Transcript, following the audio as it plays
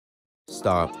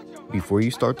Stop. Before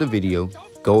you start the video,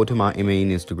 go to my main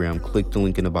Instagram, click the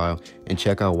link in the bio, and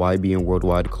check out YBN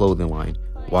Worldwide clothing line.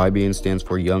 YBN stands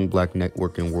for Young Black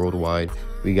Networking Worldwide.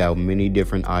 We got many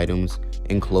different items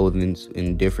and clothing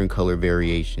in different color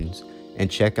variations.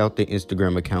 And check out the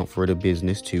Instagram account for the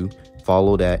business too.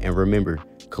 Follow that, and remember,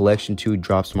 Collection 2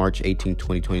 drops March 18,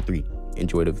 2023.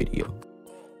 Enjoy the video.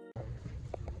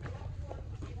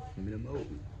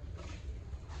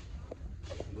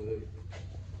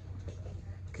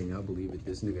 Can y'all believe it?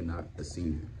 This nigga not a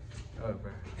senior. Oh,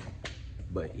 bro.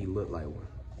 But he looked like one.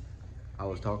 I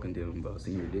was talking to him about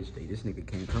senior ditch day. This nigga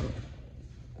can't come.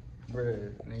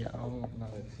 Bruh, nigga, I'm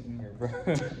not a senior, bro.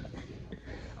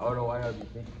 I don't know why I'd be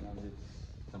thinking I'm just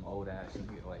some old ass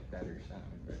nigga like that or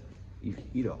something, bro.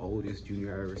 You the oldest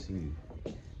junior I ever seen.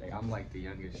 Like, I'm like the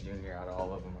youngest junior out of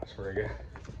all of them, I swear to God.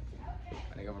 I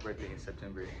think I'm my birthday in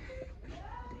September.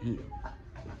 Damn.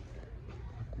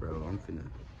 Bro,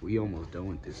 we almost done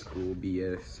with this school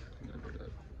BS.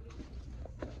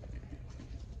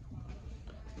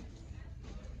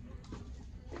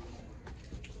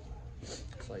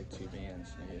 It's like 2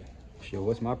 bands, nigga. Shit,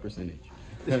 what's my percentage?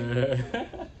 Damn,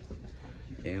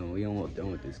 we almost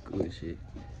done with this school shit.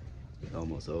 It's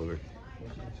almost over.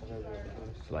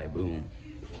 It's like boom.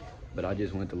 But I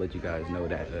just wanted to let you guys know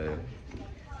that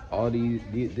all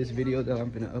this video that I'm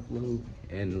gonna upload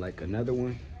and like another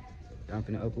one that I'm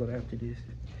gonna upload after this,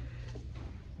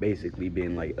 basically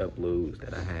been like uploads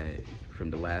that I had from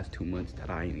the last 2 months that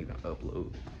I ain't even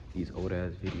upload these old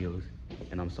ass videos.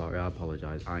 And I'm sorry, I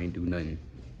apologize. I ain't do nothing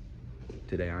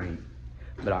today. I ain't.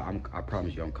 But I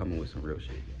promise you, I'm coming with some real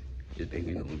shit. Just ain't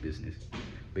no business.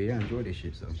 But yeah, enjoy this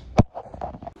shit. So.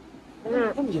 Why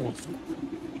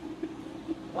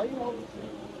you always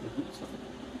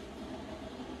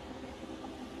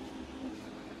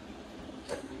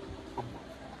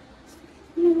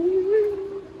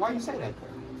Why you say that?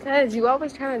 Because you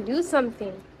always trying to do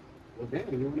something. Well,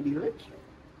 damn, you want to be rich?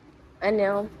 I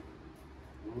know.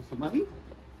 You want some money?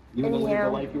 You want to live the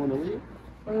life you want to live?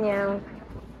 I know.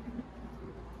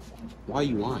 Why are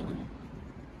you lying?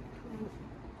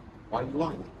 Why are you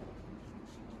lying?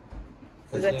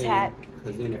 It's a attack.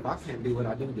 Because then if I can't do what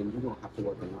I do, then you're going to have to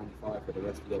work a 9 to 5 for the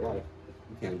rest of your life.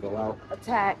 You can't go out.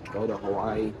 Attack. Go to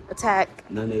Hawaii.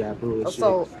 Attack. None of that bullshit.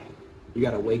 Assault. You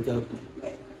got to wake up,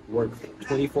 work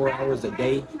 24 hours a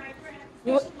day.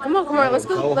 Come on, let's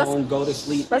go. Go home, go to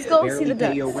sleep. Let's go see the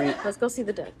pay your ducks. rent. Let's go see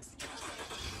the ducks.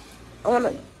 I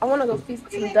wanna go feed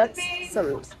some ducks.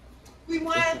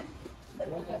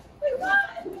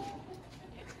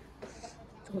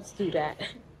 Let's do that.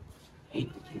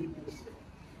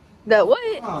 The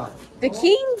what? The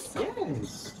Kings?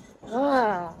 Yes.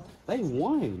 Ah. They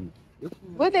won.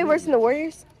 Were they worse than the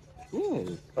Warriors? Yeah.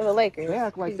 Or the Lakers? They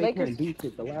act like The they Lakers? can't do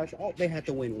shit. They had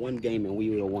to win one game and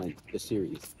we would have won the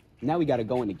series. Now we got to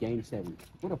go into game 7.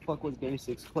 What the fuck was game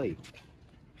 6 played?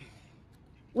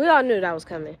 We all knew that was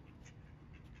coming.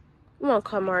 Come on,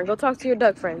 Kamar. Go talk to your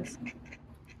duck friends.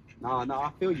 Nah,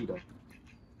 I feel you though.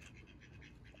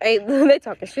 Hey, they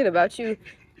talking shit about you.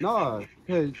 Nah,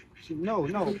 cause no,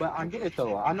 but I get it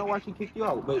though. I know why she kicked you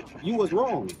out, but you was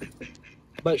wrong.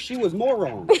 But she was more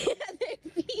wrong.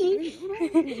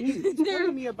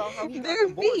 Their me about how he got their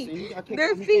divorced feet. and he got kicked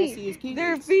Their out, he can't see his feet. kids.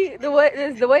 Their feet. The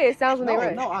way it sounds when they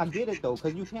run. No, I get it though,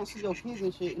 cause you can't see your kids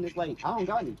and shit, and it's like I don't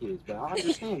got any kids, but I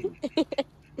understand.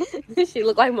 She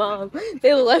look like mom.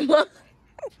 They look like mom.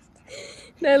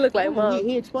 They look like mom.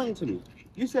 He explained to me.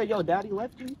 You said your daddy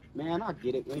left you? Man, I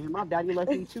get it, man. My daddy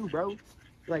left me too, bro.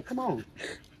 Like, come on.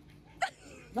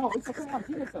 No, it's okay. I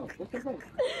get it though. It's okay.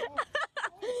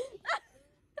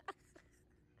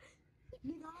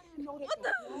 What the?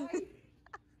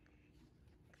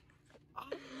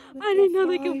 I didn't know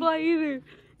they could fly either.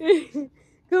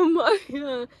 Come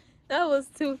on. That was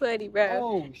too funny, bro.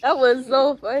 Oh, that was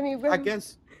so funny, bro. I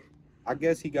guess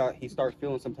he started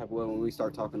feeling some type of way when we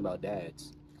start talking about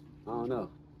dads. I don't know.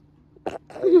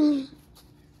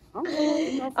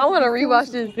 I want to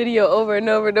rewatch this video over and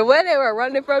over. The way they were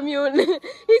running from you, and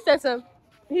he said something.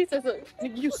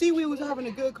 You see, we was having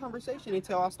a good conversation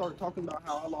until I started talking about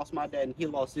how I lost my dad and he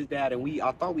lost his dad, and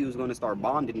I thought we was gonna start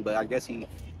bonding, but I guess he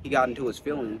got into his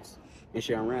feelings and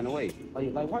shit and ran away.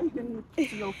 Like why are you getting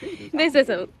into your feelings? They said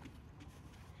something.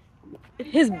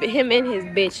 Him and his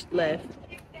bitch left.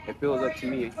 If it was up to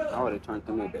me, I would have turned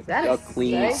them into That is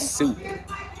duckling soup.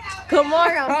 Come on,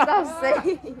 stop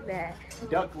saying that.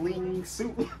 Duckling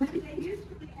soup.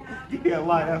 You can't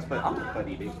lie, that's funny. I'm a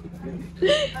funny dude.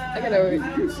 I gotta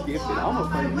You skipped it. I'm a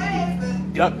funny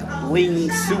dude. Duckling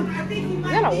soup. You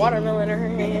got a watermelon in her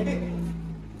hand.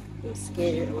 I'm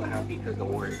scared. Because the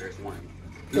Warriors won.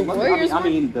 The Warriors I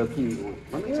mean, the Kings won.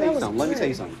 Let me tell you something. something. Let me tell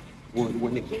you something.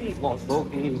 When the Kings lost both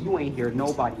games, you ain't hear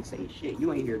nobody say shit.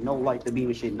 You ain't hear no light the beam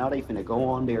and shit. Now they finna go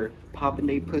on there popping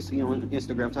they pussy on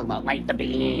Instagram talking about light the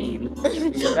beam.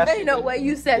 Ain't no way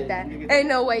you said that. Ain't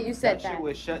no way you said That that. shit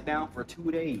was shut down for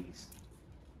 2 days.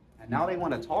 And now they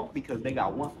want to talk because they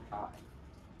got one.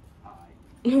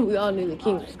 We all knew the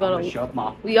Kings was gonna. Shut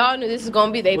my. We all knew this was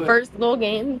gonna be their first little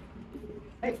game.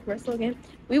 First little game.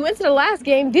 We went to the last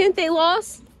game, didn't they?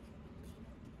 Lost.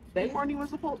 They weren't even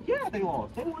supposed. Yeah, they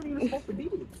lost. They weren't even supposed to be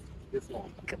this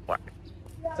long. Good work.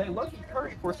 Say, Lucky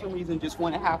Curry for some reason just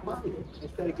won a half ring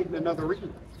instead of getting another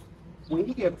ring. When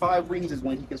he get 5 rings is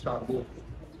when he can start moving.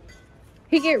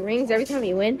 He get rings every time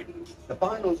you win. The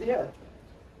finals, yeah.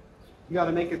 You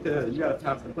gotta make it to. You gotta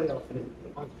pass the playoffs.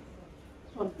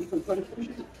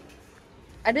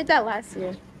 I did that last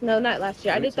year. No, not last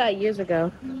year. I did that years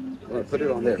ago. Put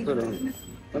it on there. Put it on.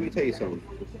 Let me tell you something.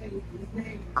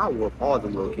 I whoop all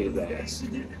them little kids' ass.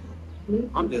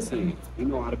 I'm just saying, you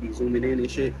know how to be zooming in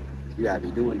and shit. You gotta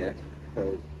be doing that.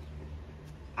 Cause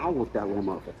I whoop that little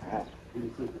motherfucker ass.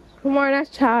 Come on, that's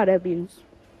child abuse.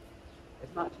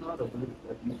 It's not child abuse.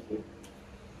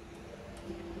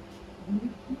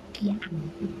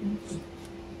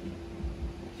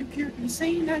 You can't be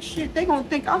saying that shit. They gonna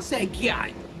think I said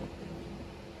God.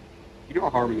 You know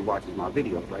Harmony watches my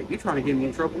videos, right? You trying to get me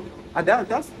in trouble?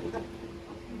 That's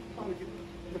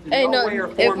Hey, no,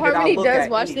 if Harmony does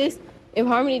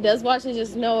watch this,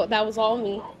 just know that was all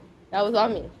me. That was all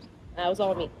me. That was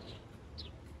all me.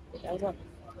 That was all me.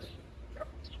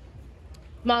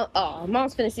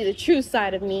 Mom's finna see the true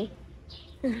side of me.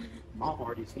 Mom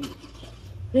already seen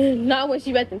it. Not when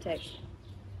she read them texts.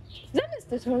 Is that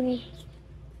Mr. Tony?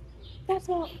 That's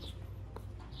all.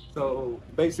 So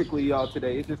basically, y'all,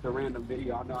 today it's just a random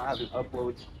video. I know I haven't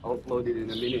uploaded in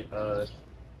a minute.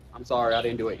 I'm sorry I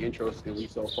didn't do an intro since we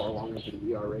so far along into the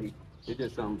video already. It's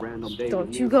just some random day.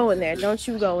 Don't you go in there. Don't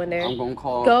you go in there. I'm gonna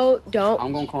call. Don't.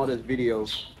 I'm gonna call this video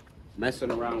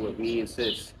 "Messing Around with Me and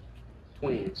Sis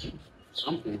Twins."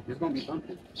 Something. There's gonna be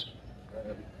something.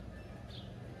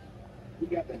 We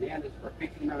got bananas for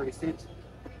 59 cents.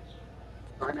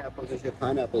 Pineapple is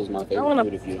my favorite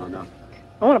food if you don't know.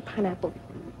 I want a pineapple.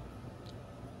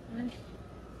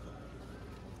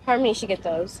 Harmony should get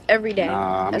those every day.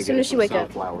 As soon as she wakes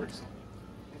up.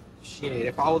 Shit,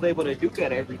 if I was able to do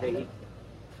that every day,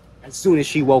 as soon as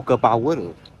she woke up, I would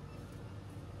have.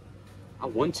 I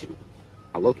want to.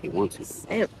 I low-key want to.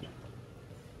 Sam.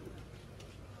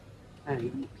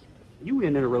 Hey, you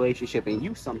in a relationship and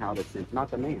you somehow the simp, not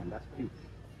the man. That's you.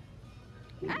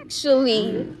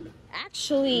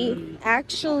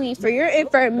 Actually, for your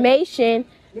information,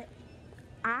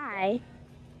 I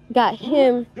got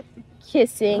him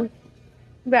kissing.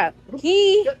 Bro,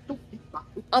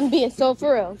 I'm being so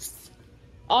for real.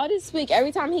 All this week,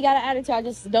 every time he got an attitude, I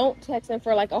just don't text him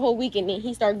for like a whole week, and then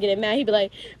he started getting mad. He'd be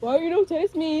like, "Why you don't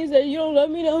text me? He said you don't love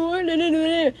me no more."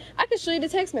 I can show you the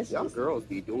text messages. Y'all girls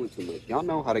be doing too much. Y'all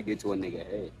know how to get to a nigga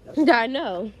head. I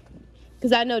know.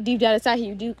 Because I know deep down inside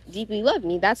you do deeply love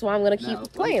me. That's why I'm going to keep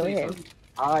playing with him.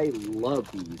 I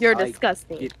love these. You're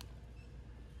disgusting.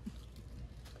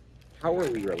 How are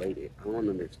we related? I don't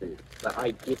understand. But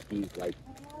I get these like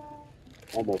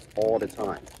almost all the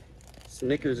time.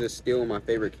 Snickers is still my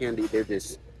favorite candy. They're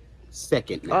just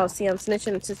second now. Oh, see, I'm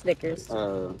snitching to Snickers.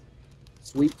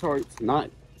 Sweet tarts, not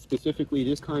specifically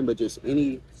this kind, but just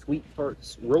any sweet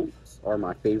tarts ropes are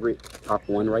my favorite. Top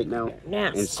one right now.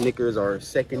 Nasty. And Snickers are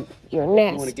second. You're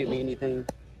nasty. You want to get me anything?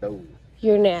 Those.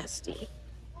 You're nasty.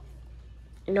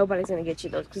 And nobody's going to get you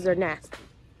those because they're nasty.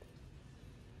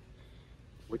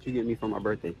 What you get me for my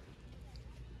birthday?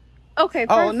 Okay.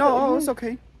 Oh, no, it's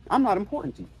okay. I'm not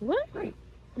important to you. What?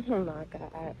 Oh, my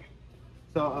God.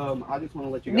 So, I just want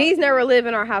to let you guys These never live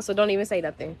in our house, so don't even say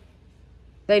nothing.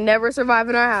 They never survive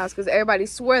in our house because everybody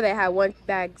swear they had 1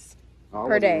 bags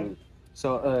per day. Really.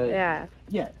 So, yeah.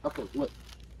 Yeah, okay, look.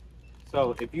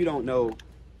 So, if you don't know,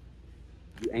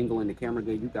 you angling the camera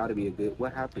good, you got to be a good,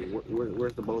 what happened?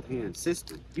 Where's the both hands?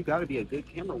 Sister, you got to be a good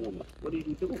camera woman. What are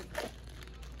you doing?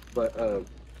 But,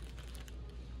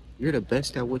 you're the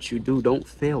best at what you do. Don't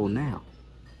fail now.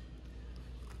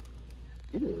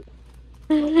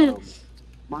 Yeah.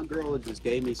 My girl just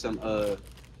gave me some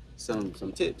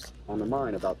tips on the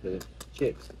mind about the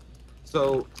chips.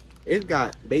 So it's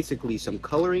got basically some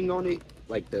coloring on it,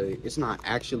 like it's not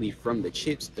actually from the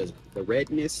chips. The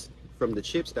redness from the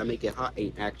chips that make it hot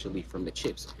ain't actually from the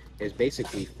chips. It's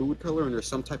basically food coloring or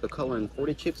some type of coloring for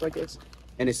the chips, I guess.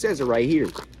 And it says it right here.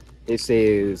 It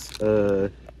says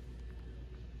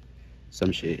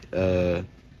some shit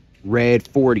red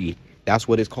 40. That's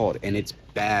what it's called, and it's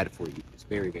bad for you. It's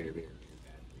very, very, very bad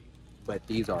for you. but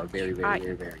these are very, very, Alright.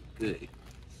 very, very good.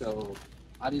 So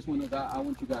I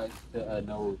want you guys to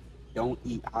know, don't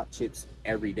eat hot chips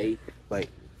every day, but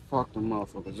fuck them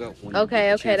motherfuckers up when you Okay, get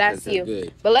the okay, chance, 'cause that's they're you.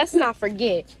 good. But let's not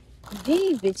forget,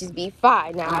 these bitches be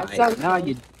fine now. Alright, now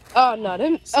you Oh no,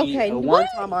 them. see, Okay, one what?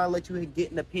 time I'll let you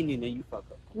get an opinion and you fuck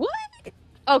up. What?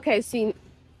 Okay, see,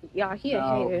 y'all, he a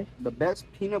Now, hater. the best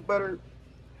peanut butter,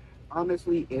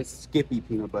 honestly, is Skippy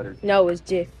peanut butter. No, it's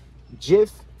Jif.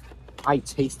 Jif, I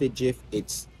tasted Jif.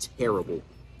 It's terrible.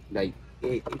 Like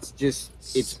it's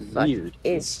Like, weird.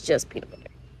 It's just peanut butter.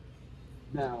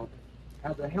 Now,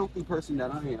 as a healthy person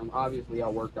that I am, obviously I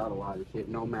worked out a lot of shit.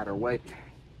 No matter what,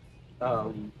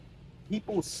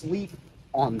 people sleep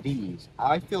on these.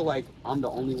 I feel like I'm the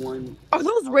only one. Are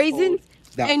those raisins?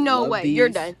 that Ain't no love way. You're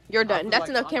these. done. You're I done. feel That's like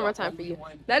enough I'm camera the time for only you.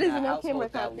 one That is in the enough camera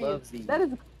household time that for you. loves these. That is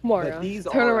But Mara. these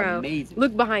Turn are around. amazing.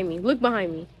 Look behind me. Look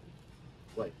behind me.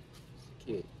 What?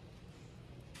 Kid.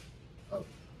 Oh.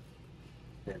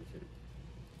 There it is.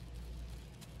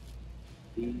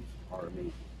 These are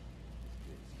amazing.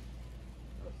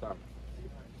 Oh, sorry.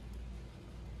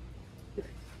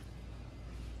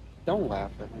 Don't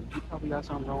laugh at him. You probably got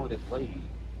something wrong with his lady.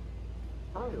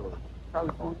 Probably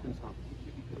going through something. You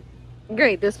should be good.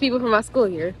 Great. There's people from my school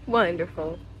here.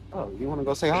 Wonderful. Oh, you want to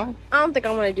go say hi? I don't think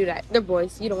I want to do that. They're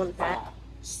boys. You don't want that.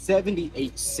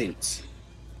 78 cents.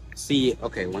 See,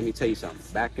 okay, let me tell you something.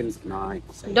 Back in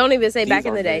Don't even say These back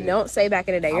in are the day. good. Don't say back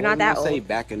in the day. You're not that Say old.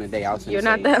 back in the day. I was. You're Say,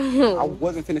 not that I old.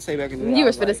 wasn't finna say back in the day. You I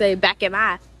was was finna like, say back in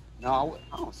my. No,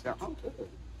 I don't care.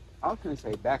 I was gonna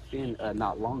say back then,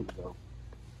 not long ago.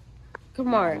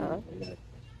 Kamara.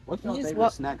 What's your You just favorite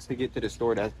walk- snacks to get to the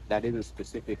store that isn't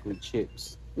specifically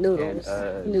chips? Noodles.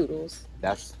 And, Noodles.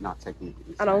 That's not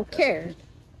technically. I don't snack, care.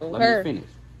 Let Her. me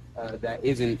finish. That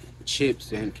isn't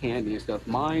chips and candy and stuff.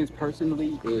 Mine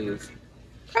personally is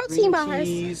Protein cream bars.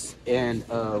 cheese and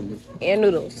And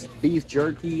noodles. beef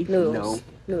jerky. Noodles.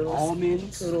 No. Noodles.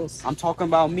 Almonds. Noodles. I'm talking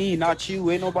about me, not you.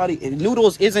 Ain't nobody.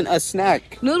 Noodles isn't a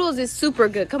snack. Noodles is super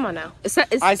good. Come on now.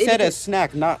 I said a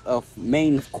snack, not a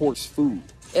main course food.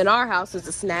 In our house, it's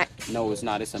a snack. No, it's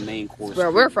not. It's a main course. Where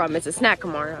food. we're from, it's a snack,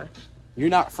 Kamara. You're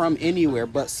not from anywhere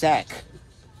but Sac.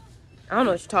 I don't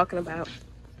know what you're talking about.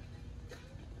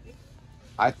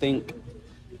 I think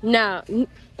No,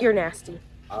 you're nasty.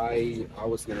 I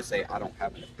was gonna say I don't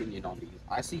have an opinion on these.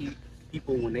 I see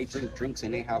people when they drink drinks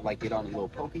and they have like it on a little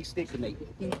pokey stick and they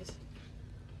eat these.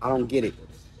 I don't get it.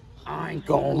 I ain't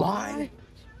gonna lie.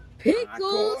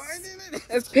 Pickles.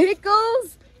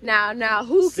 Pickles. Now,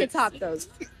 who can top those?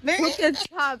 Who can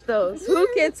top those? Who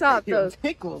can top those?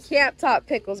 Pickles. Can't top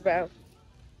pickles, bro.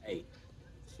 Hey,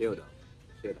 chill though.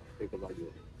 Pickles are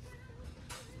good.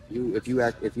 If you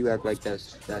act like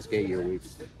that's gay, you're weak.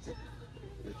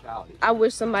 You're childish. I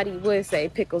wish somebody would say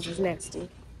pickles is nasty.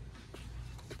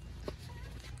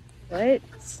 What?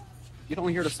 You don't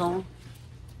hear the song?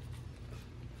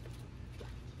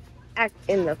 Act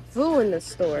in the food in the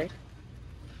store.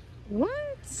 What?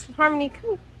 Harmony,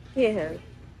 come get him.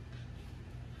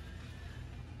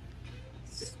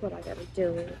 This is what I gotta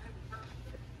do.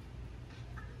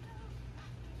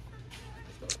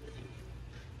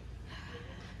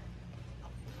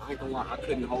 I ain't gonna lie, I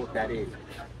couldn't hold that in.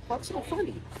 What's so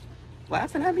funny?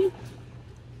 Laughing at me?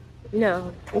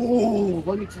 No. Oh,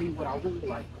 let me tell you what I really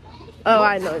like. Oh,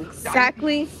 I know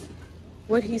exactly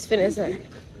what he's finna say.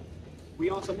 We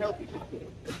on some healthy.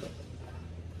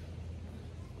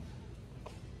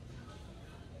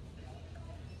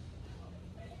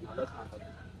 No, that's not healthy.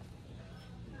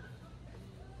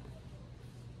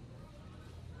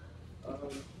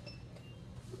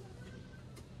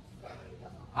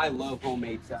 I love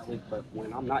homemade salad, but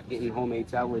when I'm not getting homemade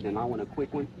salad and I want a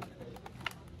quick one,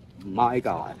 my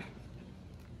God,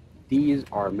 these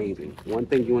are amazing. One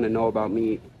thing you want to know about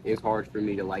me, it's hard for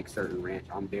me to like certain ranch.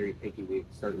 I'm very picky with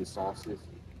certain sauces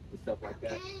and stuff like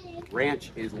that.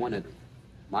 Ranch is one of them.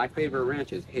 My favorite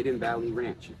ranch is Hidden Valley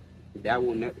Ranch.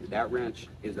 That ranch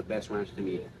is the best ranch to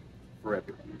me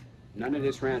forever. None of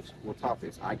this ranch will top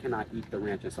this. I cannot eat the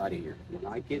ranch inside of here. When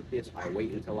I get this, I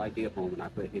wait until I get home and I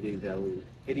put Hidden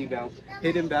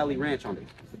Valley Ranch on it.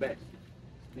 It's the best.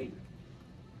 Amazing.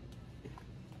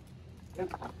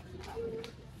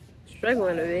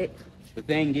 Struggling a bit. The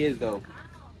thing is though,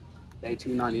 they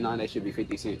 $2.99. They should be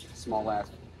 50 cents. Small ass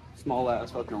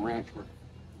fucking ranch for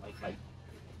like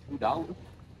 $2.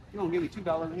 You don't give me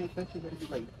 $2 ranch. That should be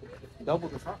like double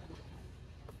the price.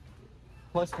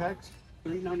 Plus tax,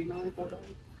 $3.99, $4.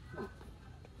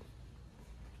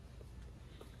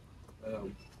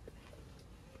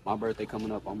 My birthday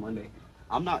coming up on Monday.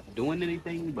 I'm not doing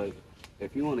anything, but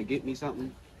if you want to get me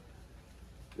something,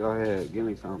 go ahead, give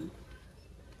me something.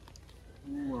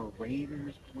 Ooh, a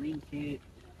Raiders blanket.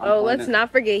 Oh, let's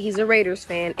not forget he's a Raiders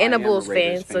fan and I a am a Bulls fan,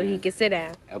 Raiders so he fan. can sit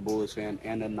down. A Bulls fan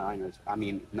and a Niners. I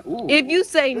mean, ooh. If you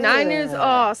say Niners,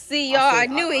 Yeah. oh, see, y'all, I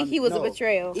knew it. I'm- He was a no.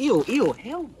 betrayal. Ew,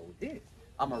 hell no, this.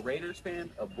 I'm a Raiders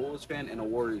fan, a Bulls fan, and a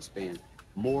Warriors fan.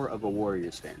 More of a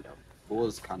Warriors fan, though.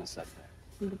 Bulls kind of suck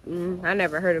that. I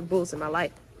never heard of Bulls in my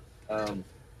life. Yeah,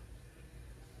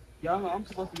 I'm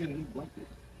supposed to get a new blanket.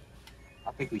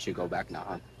 I think we should go back now,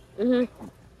 huh? Mm-hmm.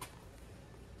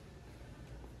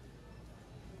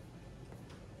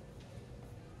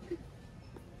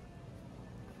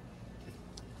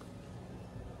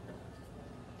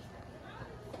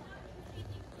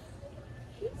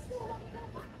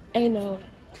 Ain't no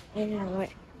way.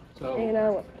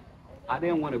 So, I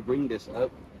didn't want to bring this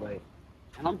up, but,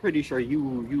 and I'm pretty sure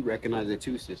you recognize it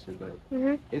too, sister, but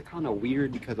it's kind of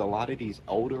weird because a lot of these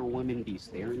older women be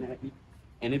staring at me,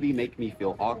 and it be making me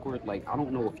feel awkward. Like, I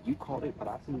don't know if you caught it, but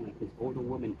I seen like this older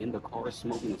woman in the car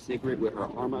smoking a cigarette with her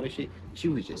arm out of shit. She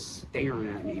was just staring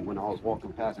at me when I was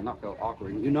walking past, and I felt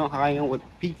awkward. You know how I am with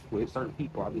people, with certain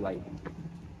people, I'll be like,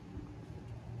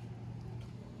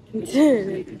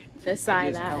 The side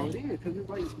it's how eye. it is, 'cause it's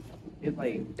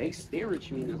like they stare at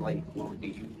you and it's like, well, do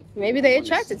you Maybe they wanna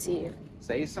attracted to you.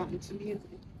 say something to me?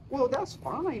 Well, that's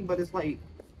fine, but it's like,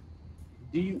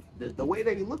 do you the way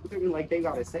they look at me like they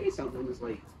gotta say something is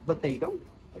like, but they don't.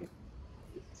 Like,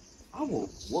 I will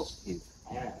whoop his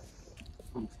ass.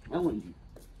 I'm telling you.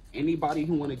 Anybody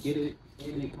who wanna get it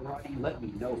in karate, let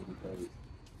me know because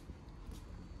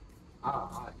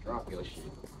I drop your shit.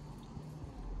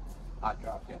 I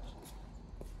drop your shit.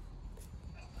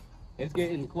 It's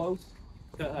getting close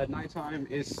to nighttime.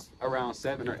 It's around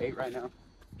 7 or 8 right now.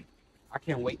 I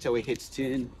can't wait till it hits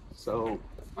 10 so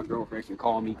my girlfriend can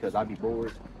call me because I be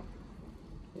bored.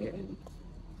 And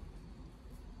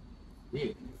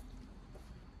yeah,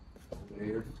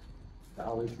 there,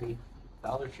 Dollar Tree.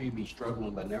 Dollar Tree be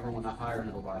struggling, but never want to hire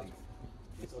nobody.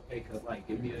 It's okay because like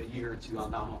give me a year or two,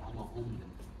 I'm a homeman,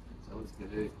 so it's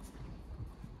good.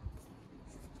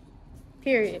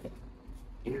 Period.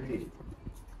 Period.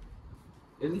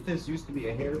 Isn't this used to be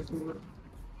a hair store?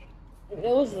 It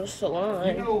was a salon.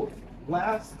 You know,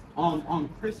 last on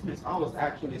Christmas, I was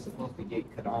actually supposed to get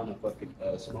Kadana fucking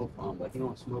smoke bomb, but he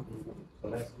don't smoke anymore, so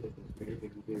that's good. Very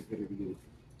good.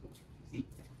 See?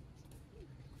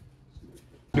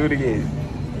 Do it again.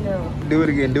 No. Do it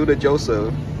again. Do the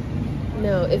Joseph.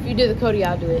 No. If you do the Cody,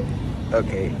 I'll do it.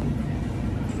 Okay.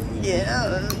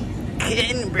 Yeah.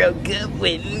 Ken broke up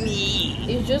with me.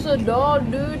 It's just a dog,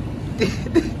 dude.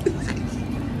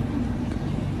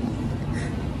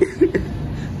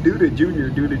 Do the junior.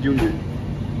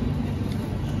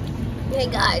 Hey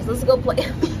guys, let's go play.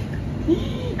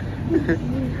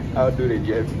 I'll do the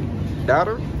Jeffy.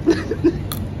 Daughter?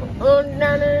 Oh,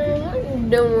 no, what you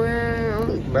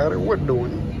doing? Daughter, what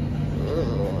doing?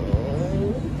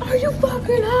 Are you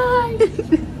fucking high?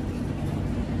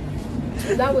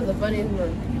 That was the funniest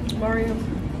one. Mario.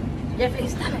 Jeffrey,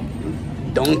 stop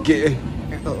it. Donkey.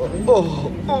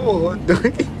 Oh,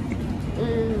 donkey.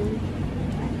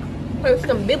 Or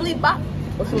some bibbly bop.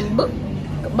 Or some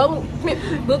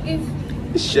bookies.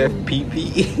 Chef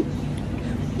PP.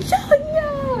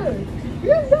 Junior!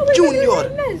 You're so Junior!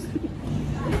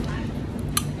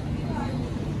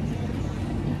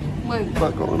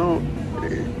 What's going on?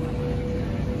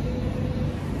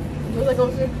 What was I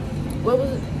going to say? What was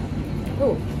it?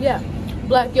 Oh, yeah.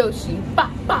 Black Yoshi.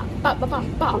 Bop, bop, bop, bop, bop,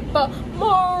 bop, bop.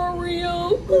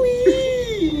 Mario,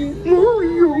 please!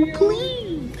 Mario,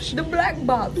 please! The black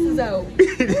box is out.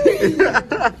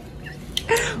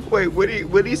 Wait, what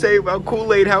did he say about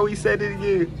Kool-Aid? How he said it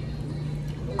again?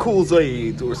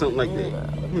 Kool-Aid or something like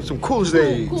that. Some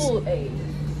Kool-Aid. Kool-Aid.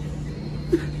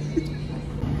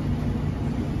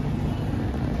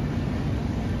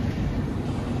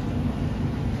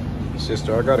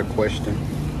 Sister, I got a question.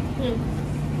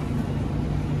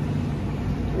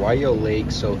 Why your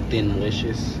legs so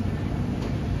thin-licious?